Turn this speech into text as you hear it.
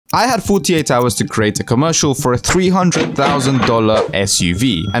I had 48 hours to create a commercial for a $300,000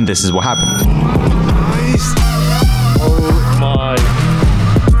 SUV, and this is what happened. Nice. Oh my.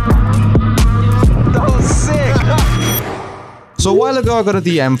 That was sick. So a while ago I got a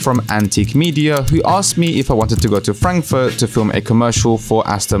DM from Antique Media who asked me if I wanted to go to Frankfurt to film a commercial for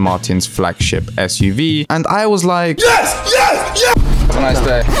Aston Martin's flagship SUV, and I was like, yes, yes, yes! Have a nice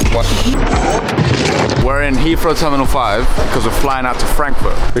day. We're in Heathrow Terminal 5 because we're flying out to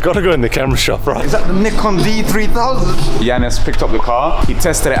Frankfurt. We gotta go in the camera shop, right? Is that the Nikon D3000? Yanis picked up the car, he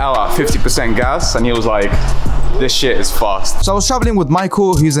tested it out at 50% gas, and he was like, this shit is fast. So I was traveling with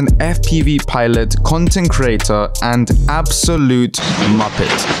Michael, who's an FPV pilot, content creator, and absolute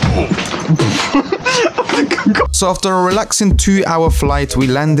muppet. So after a relaxing 2-hour flight, we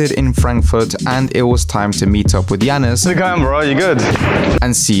landed in Frankfurt, and it was time to meet up with Yanis. How's it going, bro? You good?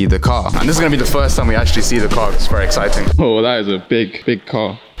 And see the car. And this is gonna be the first time we actually see the car. It's very exciting. Oh, that is a big, big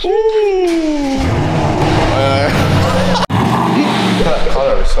car. That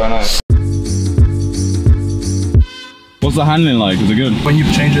color is so nice. What's the handling like? Is it good? When you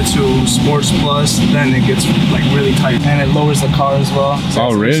change it to Sports Plus, then it gets like really tight and it lowers the car as well. So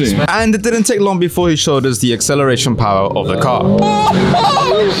oh, really? And it didn't take long before he showed us the acceleration power of the car,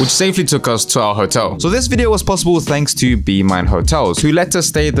 which safely took us to our hotel. So this video was possible thanks to Be Mine Hotels, who let us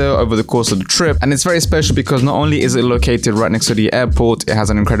stay there over the course of the trip. And it's very special because not only is it located right next to the airport, it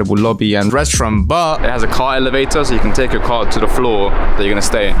has an incredible lobby and restaurant, but it has a car elevator so you can take your car to the floor that you're gonna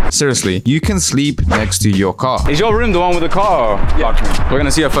stay in. Seriously, you can sleep next to your car. Is your room the one with the car? Yeah. We're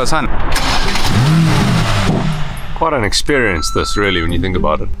gonna see it firsthand. Quite an experience, this, really, when you think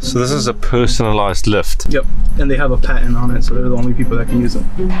about it. So this is a personalized lift. Yep, and they have a patent on it, so they're the only people that can use it.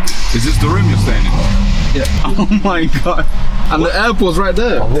 Is this the room you're staying in? Yeah. Oh my god. And the airport's right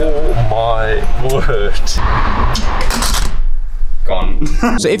there. Oh my word. Gone.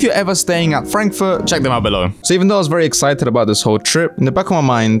 So if you're ever staying at Frankfurt, check them out below. So even though I was very excited about this whole trip, in the back of my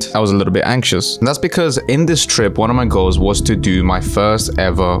mind, I was a little bit anxious. And that's because in this trip, one of my goals was to do my first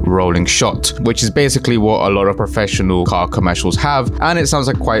ever rolling shot, which is basically what a lot of professional car commercials have. And it sounds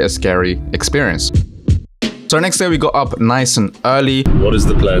like quite a scary experience. So next day we got up nice and early. What is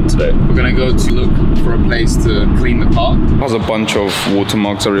the plan today? We're gonna go to look for a place to clean the car. There's a bunch of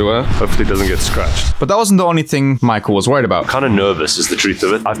watermarks everywhere. Hopefully it doesn't get scratched. But that wasn't the only thing Michael was worried about. Kind of nervous is the truth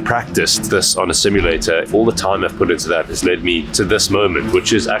of it. I've practiced this on a simulator. All the time I've put into that has led me to this moment,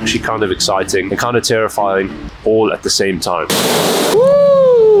 which is actually kind of exciting and kind of terrifying all at the same time. Woo!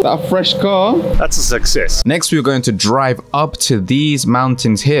 That fresh car. That's a success. Next, we were going to drive up to these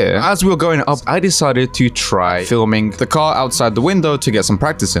mountains here. As we were going up, I decided to try filming the car outside the window to get some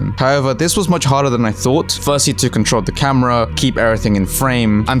practice in. However, this was much harder than I thought. Firstly, to control the camera, keep everything in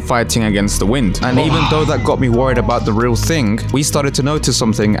frame, and fighting against the wind. And even though that got me worried about the real thing, we started to notice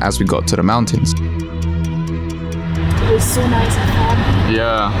something as we got to the mountains. It was so nice and fun.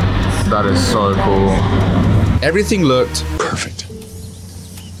 Yeah, that is so cool. Everything looked perfect.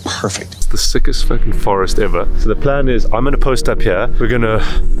 Perfect. It's the sickest fucking forest ever. So the plan is I'm gonna post up here. We're gonna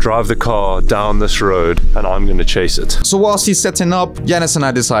drive the car down this road and I'm gonna chase it. So whilst he's setting up, Yanis and I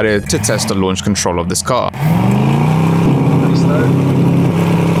decided to test the launch control of this car.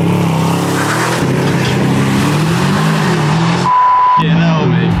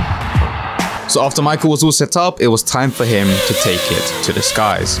 So after Michael was all set up, it was time for him to take it to the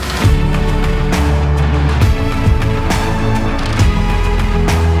skies.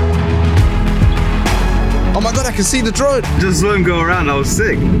 Oh my god, I can see the drone! Just let him go around, I was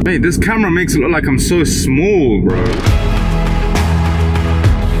sick. Mate, this camera makes it look like I'm so small, bro.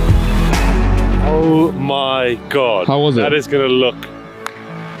 Oh my god. How was it? That is gonna look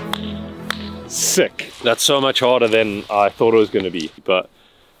sick. That's so much harder than I thought it was gonna be, but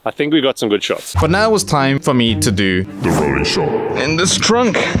I think we got some good shots. But now it was time for me to do the rolling shot in this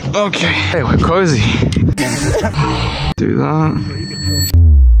trunk. Okay, hey, we're cozy. Do that.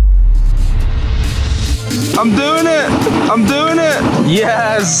 I'm doing it! I'm doing it!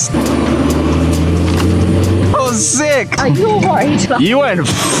 Yes! That was sick! Are you alright? You went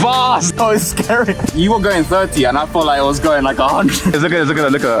fast! That was scary. You were going 30 and I felt like I was going like 100. Look at it, look at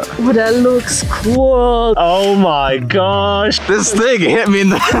it, look at it. Oh, that looks cool. Oh my gosh! This thing hit me in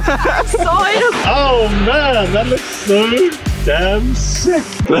the... Oh man, that looks so damn sick!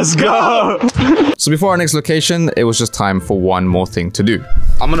 Let's go! So before our next location, it was just time for one more thing to do.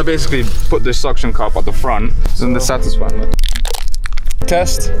 I'm gonna basically put this suction cup at the front. Isn't this satisfying?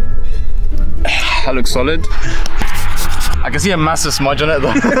 Test. That looks solid. I can see a massive smudge on it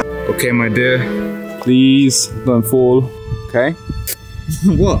though. Okay, my dear. Please don't fall. Okay.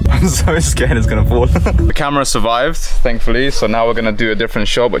 What? I'm so scared it's gonna fall. The camera survived, thankfully, so now we're gonna do a different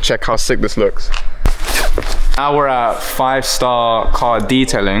shot, but check how sick this looks. Now we're at 5-star car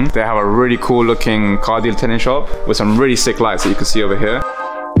detailing. They have a really cool looking car detailing shop with some really sick lights that you can see over here.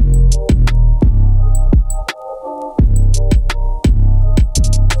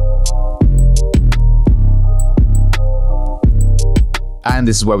 And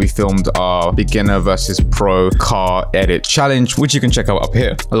this is where we filmed our beginner versus pro car edit challenge, which you can check out up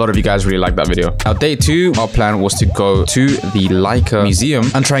here. A lot of you guys really liked that video. Now, day 2, our plan was to go to the Leica museum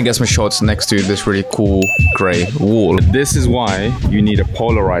and try and get some shots next to this really cool gray wall. This is why you need a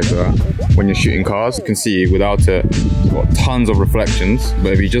polarizer when you're shooting cars. You can see without it, you've got tons of reflections.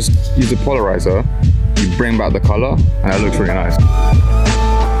 But if you just use a polarizer, you bring back the color and it looks really nice.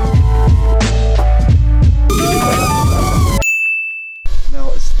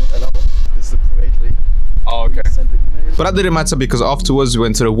 Oh, okay. But that didn't matter because afterwards we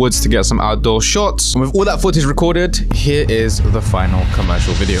went to the woods to get some outdoor shots. And with all that footage recorded, here is the final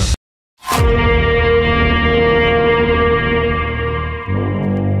commercial video.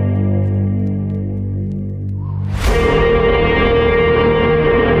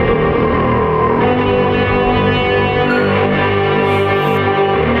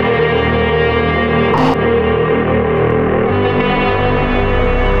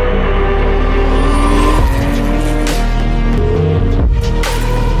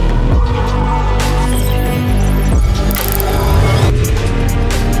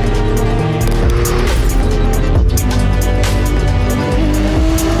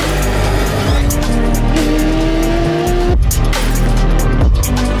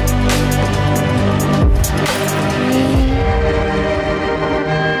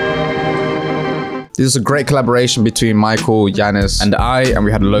 This is a great collaboration between Michael, Yanis, and I, and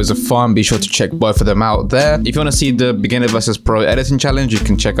we had loads of fun. Be sure to check both of them out there. If you want to see the beginner versus pro editing challenge, you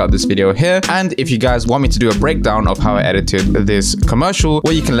can check out this video here. And if you guys want me to do a breakdown of how I edited this commercial,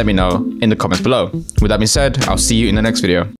 well, you can let me know in the comments below. With that being said, I'll see you in the next video.